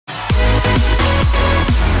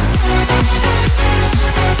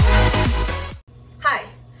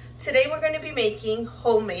making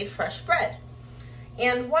homemade fresh bread.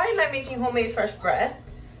 And why am I making homemade fresh bread?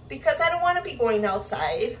 Because I don't want to be going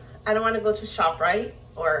outside. I don't want to go to ShopRite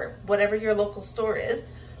or whatever your local store is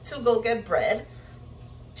to go get bread,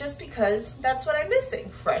 just because that's what I'm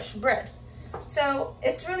missing, fresh bread. So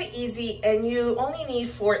it's really easy, and you only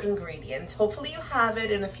need 4 ingredients. Hopefully you have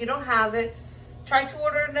it, and if you don't have it, try to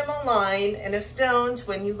order them online. And if don't,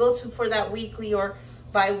 when you go to for that weekly or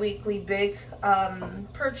bi-weekly big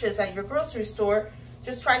purchase at your grocery store,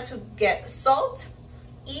 just try to get salt,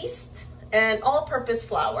 yeast, and all-purpose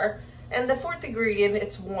flour. And the 4th ingredient,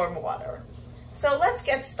 it's warm water. So let's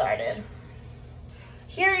get started.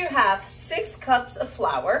 Here you have 6 cups of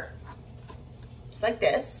flour, just like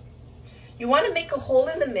this. You want to make a hole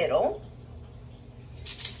in the middle,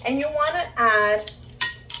 and you want to add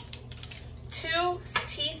 2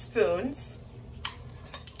 teaspoons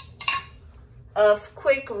of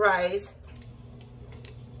quick rise.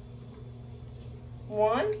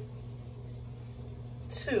 1,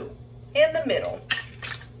 2, in the middle.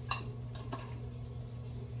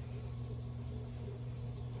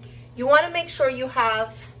 You want to make sure you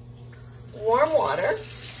have warm water.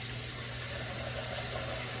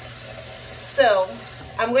 So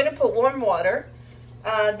I'm going to put warm water.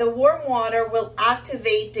 The warm water will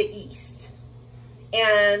activate the yeast.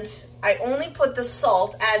 And I only put the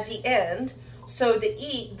salt at the end so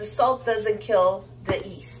the salt doesn't kill the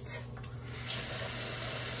yeast.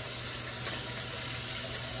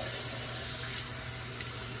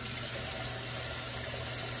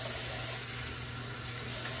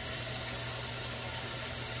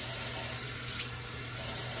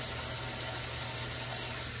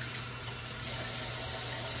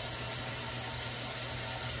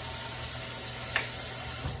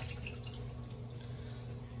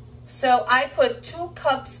 So I put 2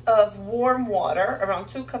 cups of warm water, around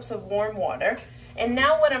 2 cups of warm water. And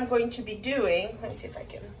now what I'm going to be doing, let me see if I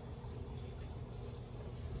can.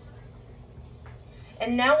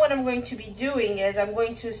 And now what I'm going to be doing is I'm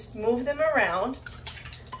going to move them around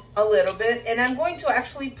a little bit. And I'm going to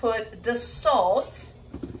actually put the salt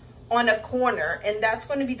on a corner. And that's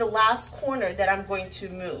going to be the last corner that I'm going to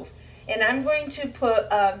move. And I'm going to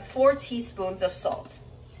put 4 teaspoons of salt.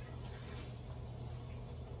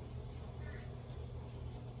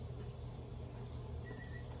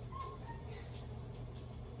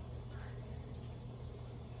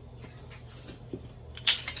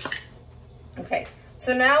 Okay,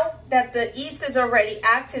 so now that the yeast is already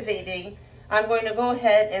activating, I'm going to go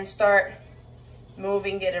ahead and start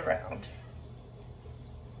moving it around.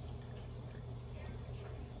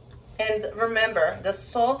 And remember, the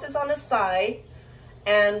salt is on the side,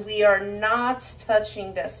 and we are not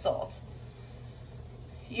touching the salt.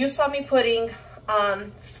 You saw me putting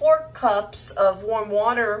 4 cups of warm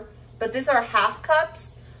water, but these are half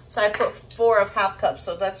cups, so I put 4 of half cups,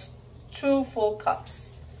 so that's 2 full cups.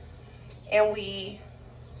 And we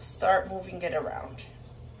start moving it around.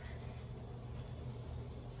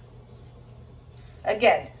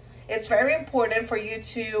 Again, it's very important for you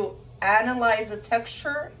to analyze the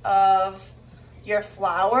texture of your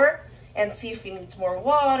flour and see if it needs more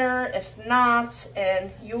water, if not, and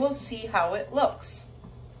you will see how it looks.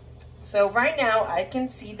 So right now I can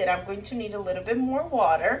see that I'm going to need a little bit more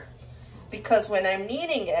water, because when I'm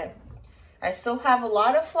kneading it, I still have a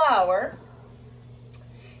lot of flour.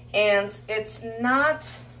 And it's not,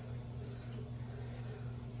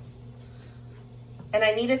 and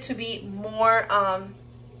I need it to be more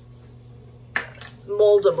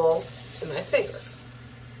moldable to my fingers.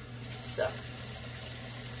 So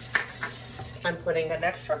I'm putting an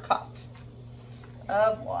extra cup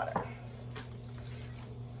of water.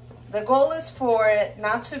 The goal is for it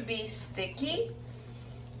not to be sticky,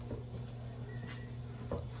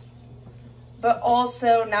 but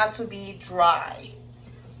also not to be dry.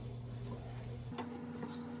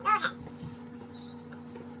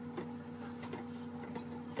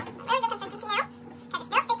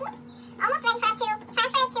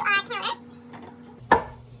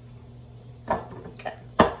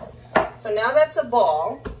 So now that's a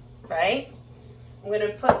ball, right? I'm going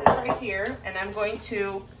to put this right here, and I'm going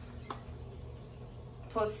to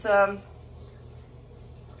put some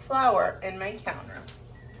flour in my counter.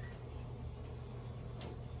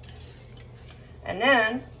 And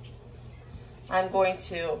then I'm going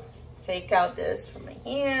to take out this from my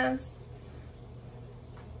hands.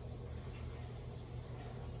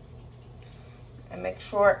 And make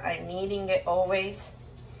sure I'm kneading it always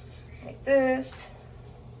like this.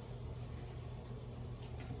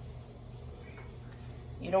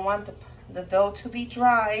 You don't want the dough to be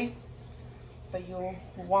dry, but you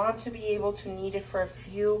want to be able to knead it for a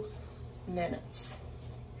few minutes.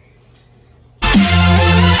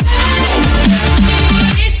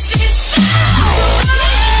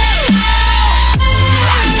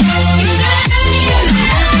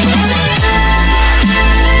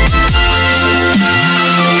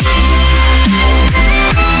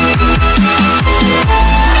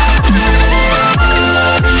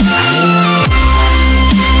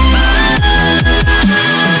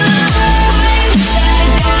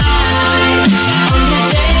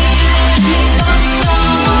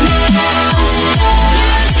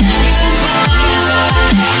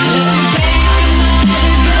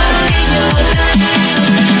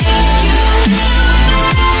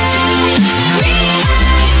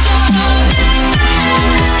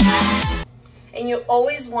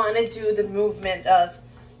 to do the movement of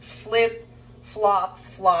flip, flop,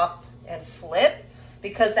 flop, and flip,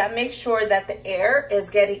 because that makes sure that the air is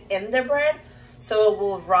getting in the bread so it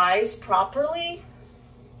will rise properly.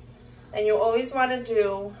 And you always want to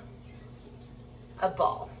do a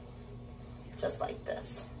ball, just like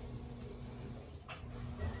this.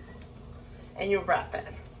 And you wrap it.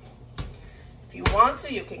 If you want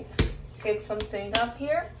to, you can pick something up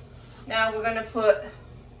here. Now we're gonna put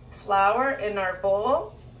flour in our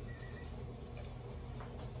bowl.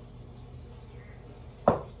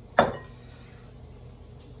 Gonna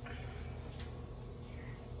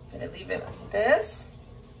leave it like this.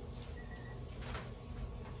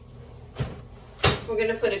 We're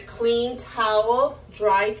gonna put a clean towel,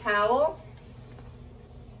 dry towel,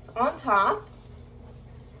 on top.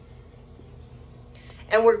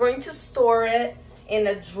 And we're going to store it in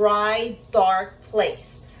a dry, dark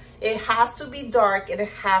place. It has to be dark and it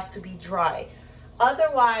has to be dry.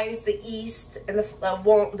 Otherwise, the yeast and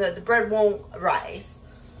the bread won't rise.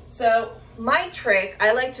 So my trick,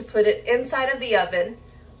 I like to put it inside of the oven,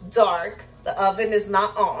 dark. The oven is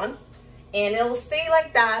not on, and it'll stay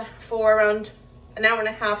like that for around an hour and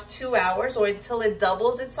a half, 2 hours, or until it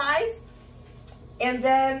doubles its size. And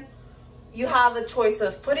then you have a choice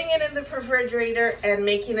of putting it in the refrigerator and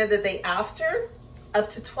making it the day after, up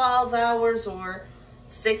to 12 hours or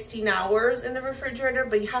 16 hours in the refrigerator,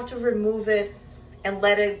 but you have to remove it and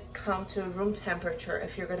let it come to room temperature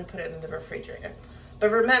if you're gonna put it in the refrigerator.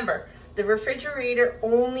 But remember, the refrigerator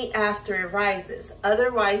only after it rises,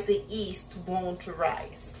 otherwise the yeast won't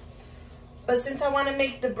rise. But since I wanna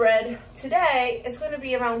make the bread today, it's gonna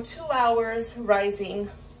be around 2 hours rising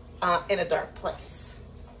in a dark place.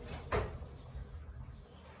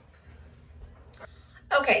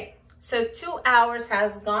 Okay, so 2 hours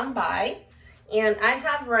has gone by, and I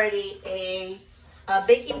have ready a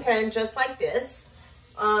baking pan just like this.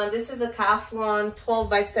 This is a Calphalon 12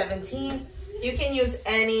 by 17. You can use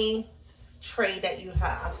any tray that you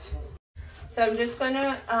have. So I'm just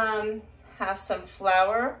gonna have some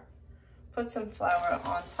flour, put some flour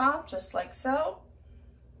on top, just like so.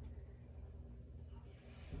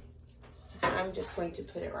 I'm just going to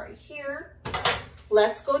put it right here.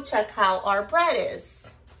 Let's go check how our bread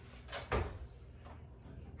is.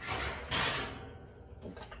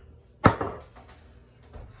 Okay.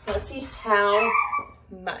 Let's see how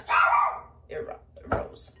much it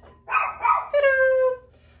rose.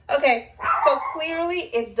 Okay, so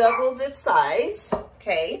clearly it doubled its size.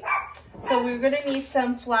 Okay, so we're gonna need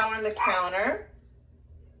some flour on the counter.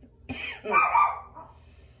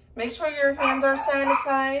 Make sure your hands are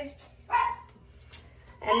sanitized.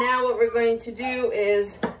 And now what we're going to do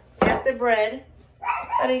is get the bread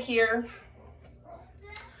out of here,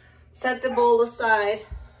 set the bowl aside,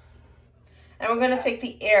 and we're gonna take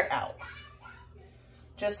the air out,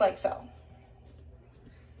 just like so.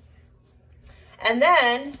 And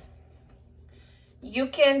then you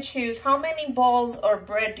can choose how many balls or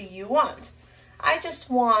bread do you want. I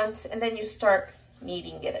just want, and then you start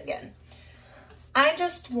kneading it again. I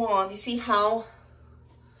just want, you see how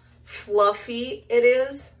fluffy it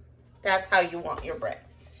is? That's how you want your bread.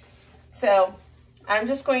 So I'm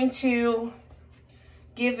just going to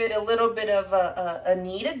give it a little bit of a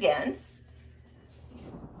knead again.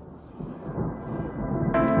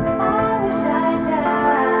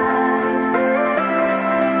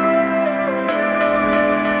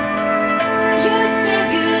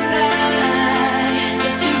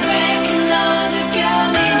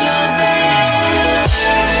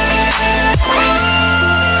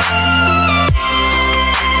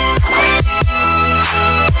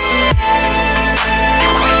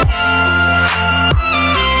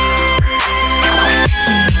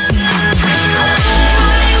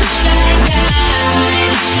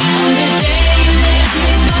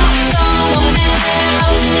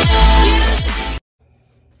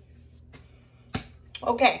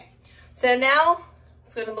 Okay, so now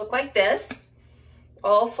it's gonna look like this,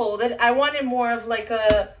 all folded. I wanted more of like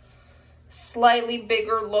a slightly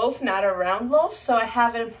bigger loaf, not a round loaf, so I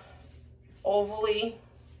have it ovally,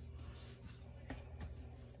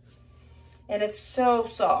 and it's so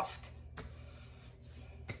soft.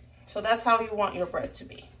 So that's how you want your bread to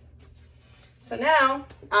be. So now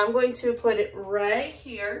I'm going to put it right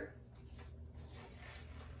here,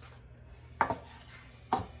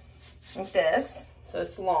 like this. So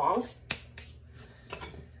it's long.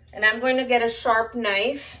 And I'm going to get a sharp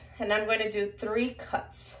knife and I'm going to do 3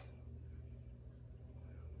 cuts.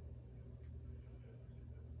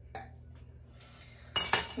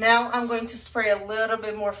 Now I'm going to spray a little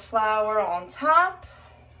bit more flour on top.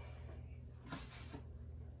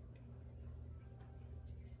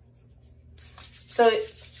 So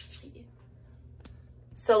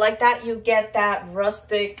So like that, you get that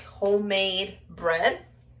rustic homemade bread.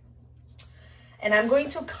 And I'm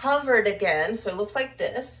going to cover it again. So it looks like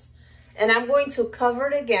this. And I'm going to cover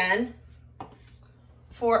it again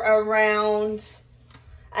for around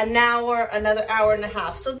an hour, another hour and a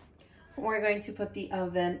half. So we're going to put the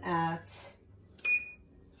oven at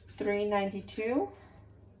 392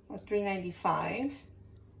 or 395.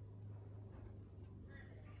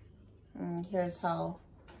 And here's how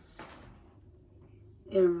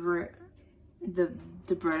the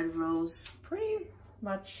bread rose pretty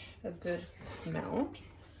much a good amount.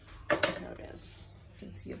 There it is. You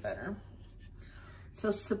can see it better. So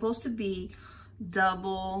it's supposed to be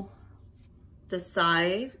double the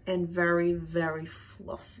size and very, very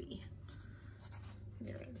fluffy.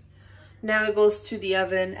 Now it goes to the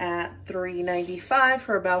oven at 395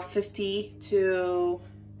 for about 50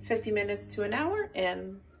 minutes to an hour,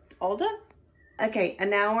 and all done. Okay,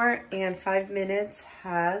 an hour and 5 minutes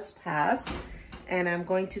has passed, and I'm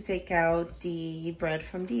going to take out the bread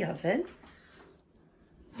from the oven.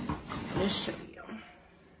 Let me show you.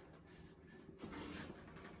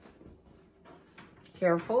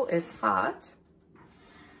 Careful, it's hot.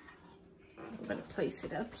 I'm gonna place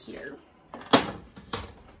it up here.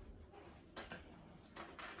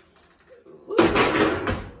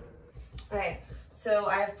 Okay, so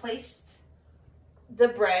I have placed the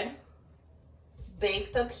bread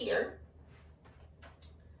baked up here,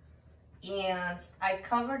 and I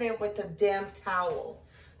covered it with a damp towel.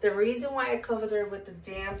 The reason why I covered it with a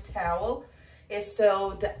damp towel is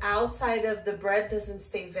so the outside of the bread doesn't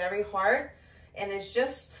stay very hard, and it's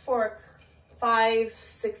just for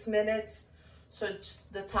 5-6 minutes, so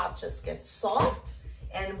the top just gets soft,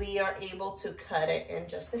 and we are able to cut it in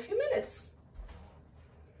just a few minutes.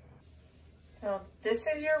 So this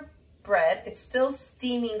is your bread. It's still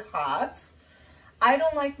steaming hot. I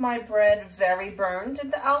don't like my bread very burned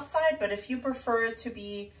in the outside, but if you prefer it to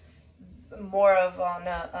be more of on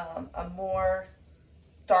a more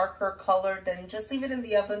darker color, then just leave it in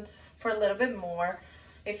the oven for a little bit more.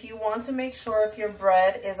 If you want to make sure if your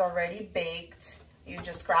bread is already baked, you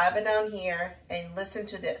just grab it down here and listen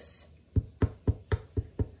to this.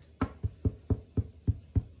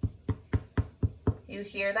 You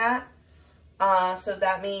hear that? So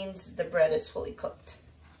that means the bread is fully cooked.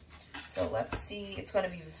 So let's see, it's gonna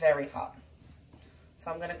be very hot.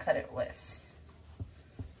 So I'm gonna cut it with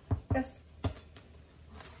this.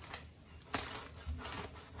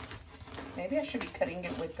 Maybe I should be cutting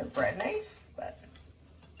it with the bread knife, but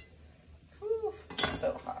whew, it's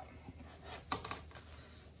so hot.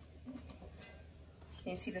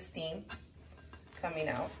 Can you see the steam coming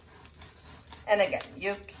out? And again,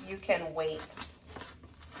 you can wait.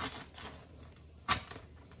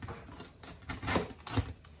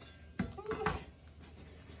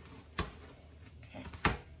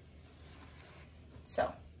 So,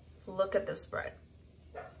 look at this bread.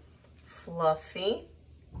 Fluffy,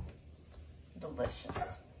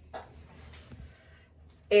 delicious.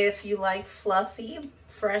 If you like fluffy,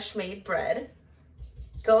 fresh made bread,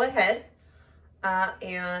 go ahead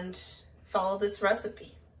and follow this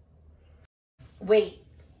recipe. Wait,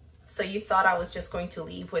 so you thought I was just going to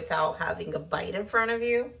leave without having a bite in front of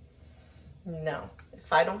you? No,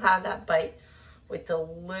 if I don't have that bite with a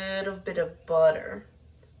little bit of butter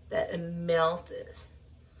that melted.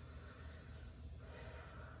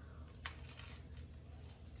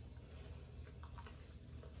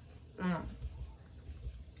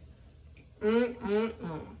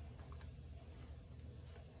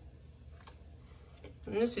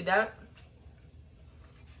 You see that?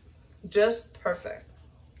 Just perfect.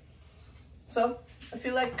 So, if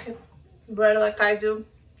you like bread like I do,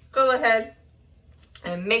 go ahead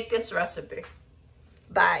and make this recipe.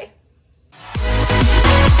 Bye.